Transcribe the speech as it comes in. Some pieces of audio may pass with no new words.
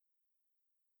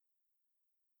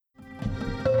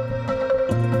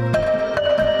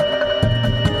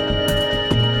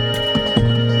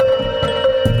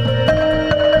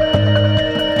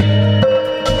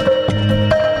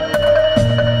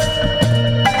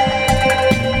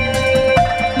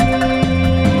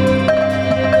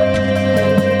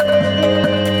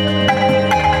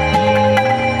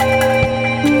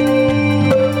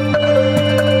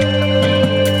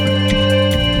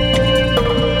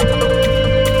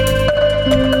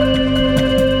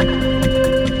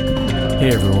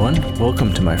Hey everyone,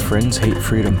 welcome to my Friends Hate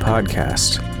Freedom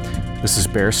podcast. This is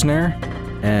Bear Snare,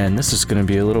 and this is going to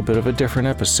be a little bit of a different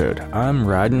episode. I'm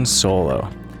riding solo.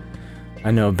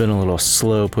 I know I've been a little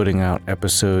slow putting out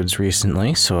episodes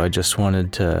recently, so I just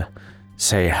wanted to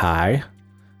say hi,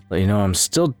 let you know I'm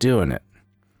still doing it.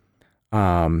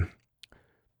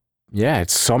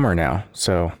 It's summer now,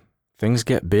 so things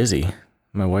get busy.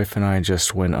 My wife and I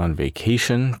just went on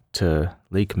vacation to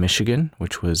Lake Michigan,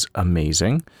 which was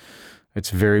amazing. It's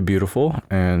very beautiful,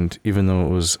 and even though it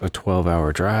was a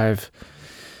 12-hour drive,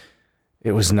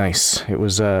 it was nice. It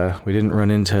was, we didn't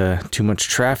run into too much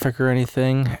traffic or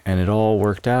anything, and it all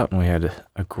worked out, and we had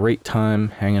a great time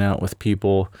hanging out with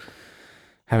people,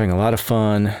 having a lot of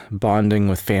fun, bonding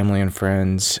with family and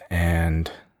friends, and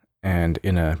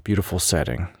in a beautiful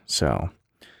setting. So,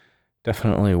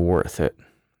 definitely worth it.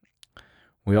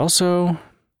 We also,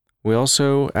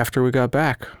 after we got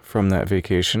back from that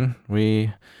vacation,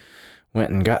 we went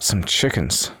and got some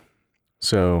chickens.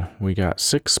 So we got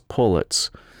 6 pullets,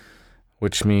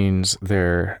 which means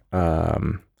they're,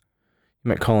 you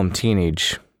might call them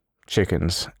teenage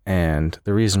chickens. And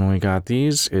the reason we got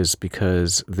these is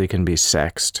because they can be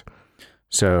sexed.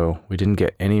 So we didn't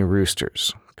get any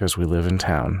roosters because we live in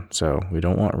town. So we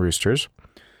don't want roosters.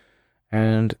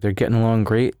 And they're getting along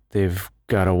great. They've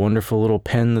got a wonderful little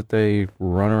pen that they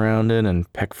run around in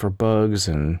and peck for bugs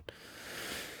and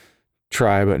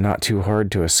try but not too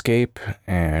hard to escape,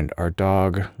 and our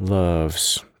dog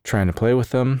loves trying to play with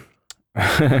them,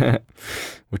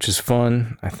 which is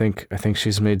fun. I think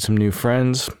she's made some new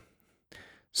friends.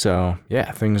 So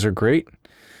yeah, things are great.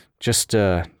 Just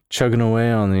chugging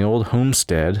away on the old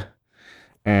homestead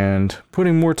and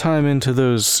putting more time into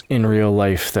those in real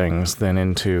life things than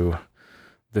into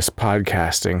this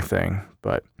podcasting thing.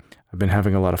 But I've been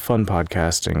having a lot of fun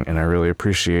podcasting, and I really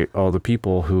appreciate all the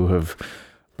people who have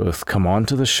both come on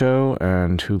to the show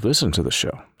and who listen to the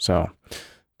show. So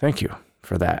thank you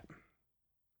for that.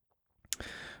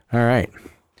 All right.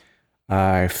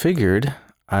 I figured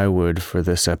I would, for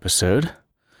this episode,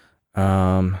 do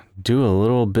a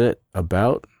little bit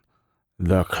about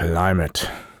the climate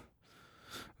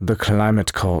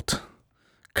cult,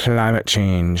 climate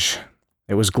change.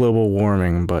 It was global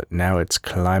warming, but now it's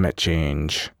climate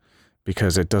change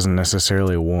because it doesn't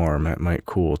necessarily warm. It might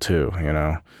cool too, you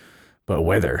know. But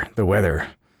the weather,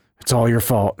 it's all your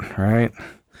fault, right?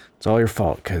 It's all your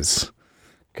fault because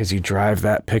you drive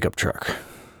that pickup truck.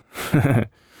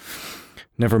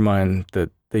 Never mind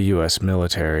that the U.S.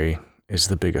 military is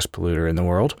the biggest polluter in the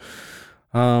world.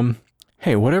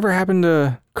 Hey, whatever happened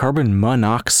to carbon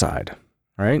monoxide,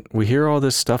 right? We hear all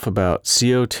this stuff about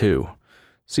CO2.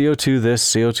 CO2 this,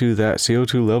 CO2 that,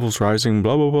 CO2 levels rising,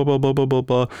 blah, blah, blah, blah, blah, blah,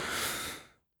 blah,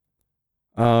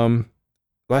 blah.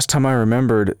 Last time I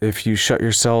remembered, if you shut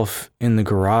yourself in the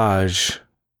garage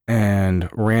and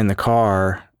ran the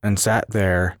car and sat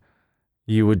there,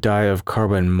 you would die of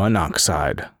carbon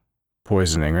monoxide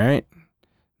poisoning, right?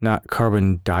 Not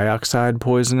carbon dioxide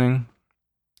poisoning.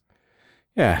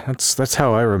 Yeah, that's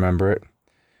how I remember it.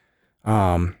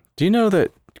 Do you know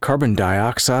that carbon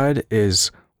dioxide is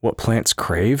what plants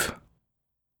crave?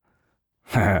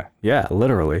 Yeah,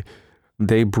 literally.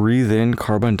 They breathe in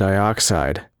carbon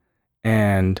dioxide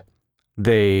and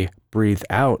they breathe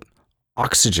out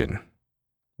oxygen,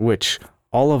 which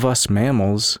all of us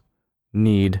mammals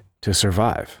need to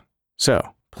survive.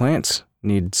 So, plants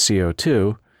need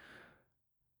CO2,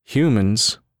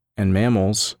 humans and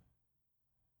mammals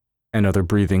and other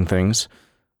breathing things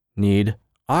need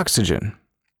oxygen.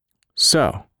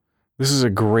 So, this is a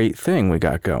great thing we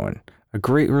got going, a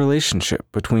great relationship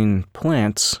between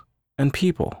plants and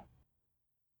people.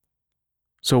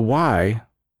 So why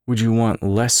would you want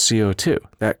less CO2?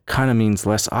 That kind of means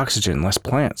less oxygen, less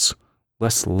plants,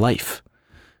 less life.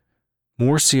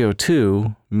 More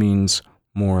CO2 means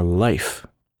more life.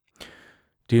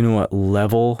 Do you know what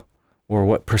level or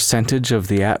what percentage of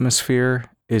the atmosphere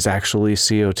is actually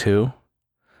CO2?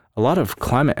 A lot of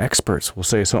climate experts will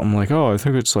say something like, oh, I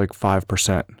think it's like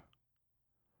 5%.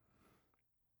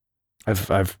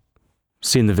 I've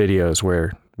seen the videos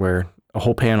where a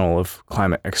whole panel of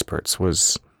climate experts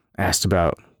was asked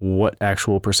about what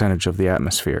actual percentage of the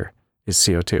atmosphere is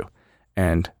CO2.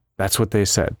 And that's what they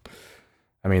said.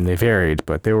 I mean, they varied,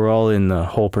 but they were all in the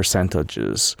whole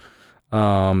percentages.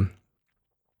 CO2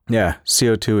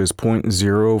 is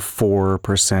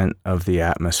 0.04% of the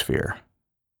atmosphere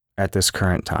at this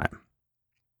current time.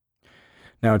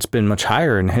 Now, it's been much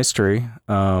higher in history.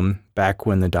 Back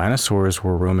when the dinosaurs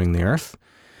were roaming the earth,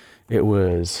 it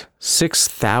was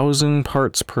 6,000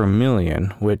 parts per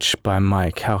million, which by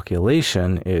my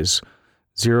calculation is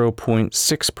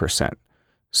 0.6%.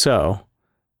 So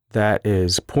that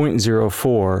is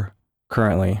 0.04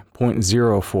 currently,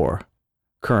 0.04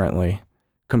 currently,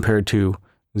 compared to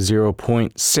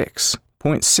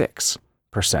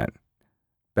 0.6%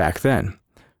 back then,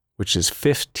 which is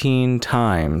 15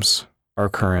 times our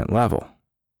current level.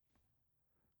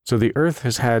 So the Earth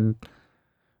has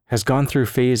gone through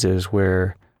phases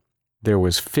where there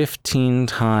was 15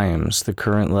 times the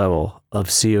current level of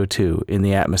CO2 in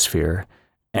the atmosphere,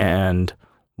 and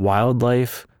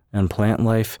wildlife and plant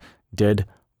life did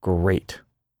great.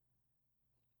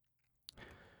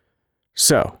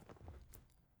 So,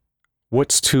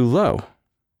 what's too low?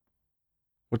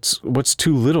 What's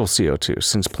too little CO2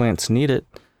 since plants need it?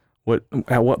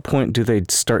 At what point do they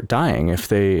start dying if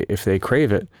they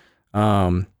crave it?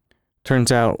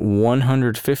 Turns out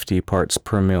 150 parts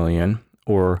per million,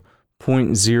 or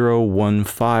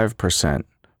 0.015%,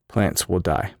 plants will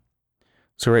die.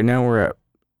 So right now we're at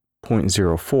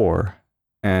 0.04,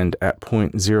 and at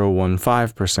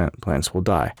 0.015%, plants will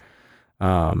die.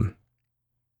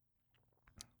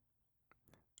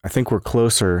 I think we're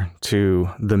closer to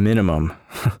the minimum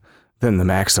than the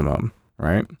maximum,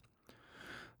 right?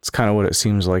 It's kind of what it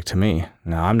seems like to me.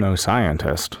 Now, I'm no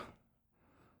scientist.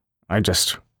 I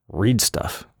just read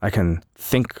stuff. I can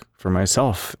think for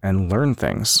myself and learn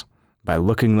things by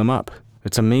looking them up.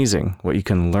 It's amazing what you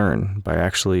can learn by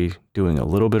actually doing a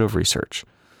little bit of research.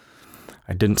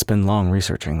 I didn't spend long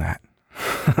researching that.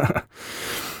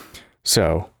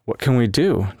 So, what can we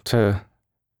do to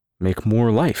make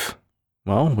more life?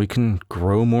 Well, we can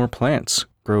grow more plants,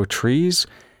 grow trees.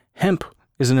 Hemp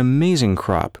is an amazing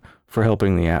crop for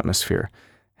helping the atmosphere.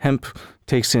 Hemp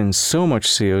takes in so much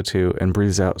CO2 and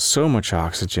breathes out so much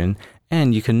oxygen,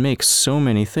 and you can make so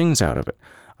many things out of it.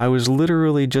 I was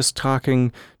literally just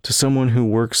talking to someone who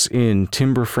works in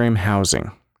timber frame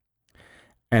housing,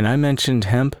 and I mentioned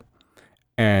hemp,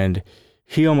 and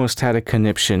he almost had a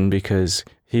conniption because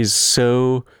he's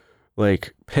so,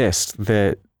 pissed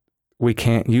that we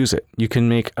can't use it. You can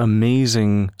make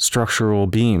amazing structural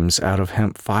beams out of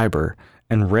hemp fiber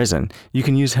and resin. You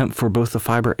can use hemp for both the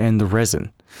fiber and the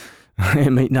resin.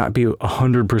 It may not be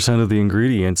 100% of the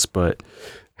ingredients, but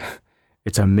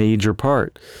it's a major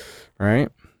part, right?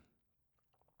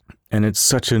 And it's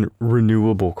such a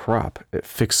renewable crop. It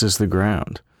fixes the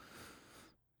ground.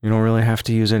 You don't really have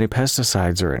to use any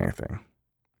pesticides or anything.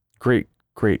 Great,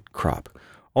 great crop.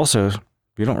 Also,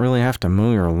 you don't really have to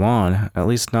mow your lawn, at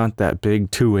least not that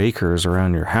big 2 acres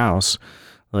around your house.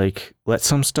 Let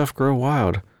some stuff grow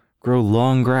wild. Grow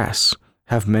long grass.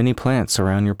 Have many plants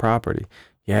around your property.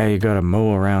 Yeah, you gotta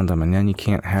mow around them, and then you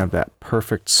can't have that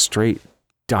perfect straight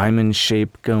diamond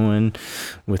shape going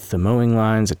with the mowing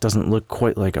lines. It doesn't look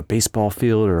quite like a baseball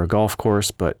field or a golf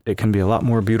course, but it can be a lot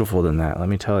more beautiful than that, let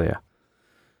me tell you.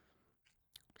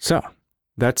 So,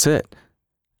 that's it.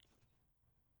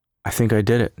 I think I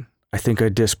did it. I think I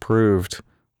disproved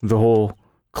the whole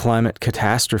climate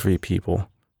catastrophe people,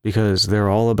 because they're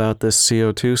all about this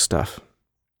CO2 stuff.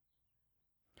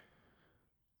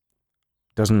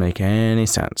 Doesn't make any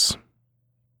sense.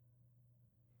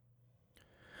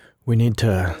 We need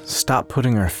to stop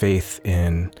putting our faith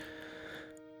in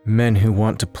men who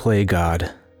want to play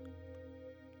God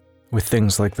with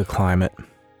things like the climate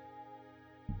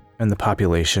and the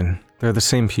population. They're the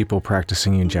same people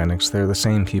practicing eugenics. They're the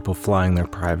same people flying their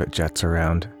private jets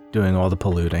around, doing all the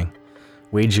polluting,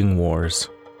 waging wars.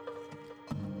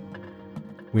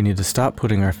 We need to stop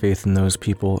putting our faith in those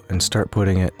people and start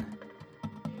putting it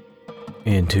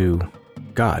into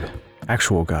God,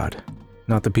 actual God,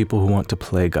 not the people who want to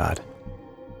play God.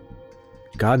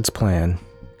 God's plan,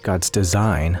 God's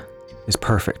design is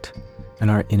perfect, and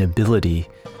our inability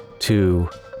to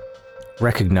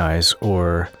recognize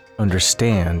or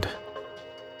understand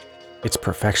its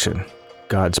perfection,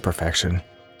 God's perfection,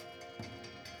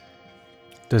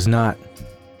 does not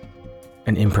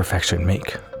an imperfection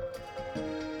make.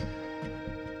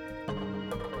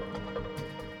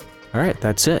 All right,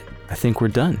 that's it. I think we're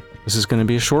done. This is going to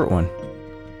be a short one.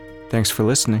 Thanks for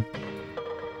listening.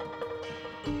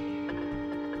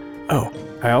 Oh,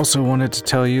 I also wanted to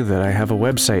tell you that I have a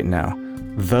website now,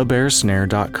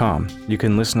 thebearsnare.com. You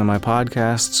can listen to my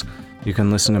podcasts. You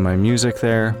can listen to my music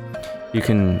there. You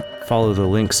can follow the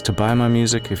links to buy my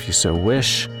music if you so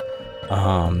wish.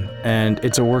 And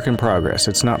it's a work in progress.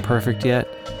 It's not perfect yet.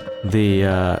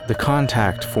 The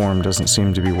contact form doesn't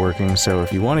seem to be working, so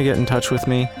if you want to get in touch with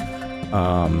me,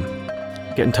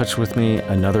 get in touch with me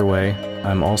another way.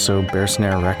 I'm also Bear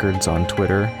Snare Records on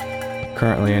Twitter,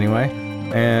 currently anyway.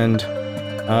 And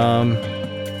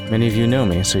many of you know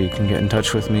me, so you can get in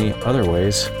touch with me other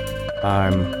ways.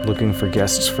 I'm looking for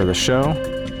guests for the show,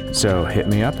 so hit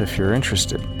me up if you're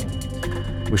interested.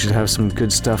 we should have some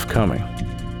good stuff coming.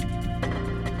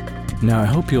 Now I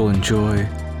hope you'll enjoy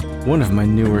one of my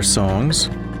newer songs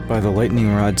by the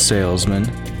Lightning Rod Salesman.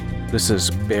 This is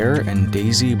Bear and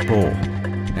Daisy Bowl,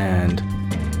 and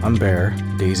I'm Bear,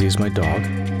 Daisy is my dog.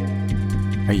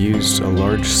 I used a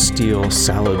large steel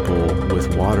salad bowl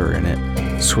with water in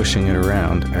it, swishing it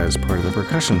around as part of the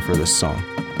percussion for this song.